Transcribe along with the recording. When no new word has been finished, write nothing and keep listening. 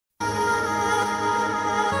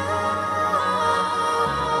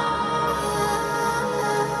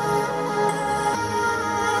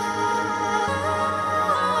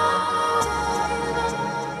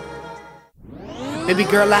Baby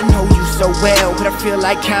girl, I know you so well, but I feel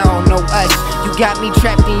like I don't know us. You got me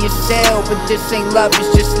trapped in your cell, but this ain't love,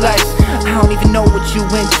 it's just lust. I don't even know what you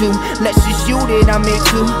into, unless it's you that I'm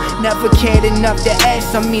into. Never cared enough to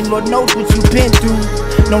ask, I mean Lord knows what you've been through.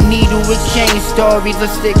 No need to exchange stories,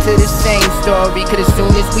 let's stick to the same story. Cause as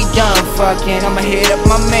soon as we done fucking, I'ma hit up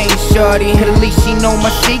my main shorty. Cause at least she know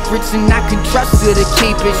my secrets and I can trust her to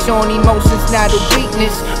keep it. Showing emotions not a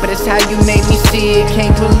weakness, but it's how you made me see it.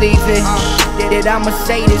 Can't believe it, that I'ma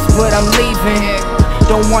say this but I'm leaving.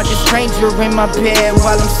 Don't want a stranger in my bed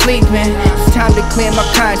while I'm sleeping. It's time to clear my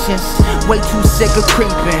conscience, way too sick of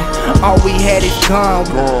creeping. All we had is gone,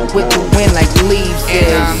 with the wind like leaves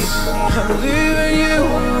is. I'm leaving you.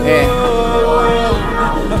 Yeah.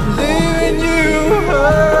 I'm leaving you.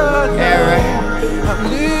 Yeah, right. I'm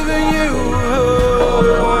leaving you.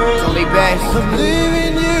 It's only best. I'm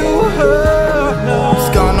leaving you. It's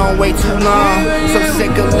gone on way too long. So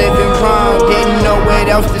sick of living wrong. Didn't know what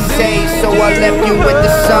else to say, so I left you with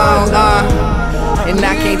the song. And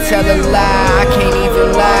I can't tell a lie, I can't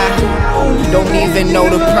even lie. Don't even know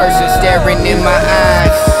the person staring in my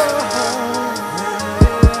eyes.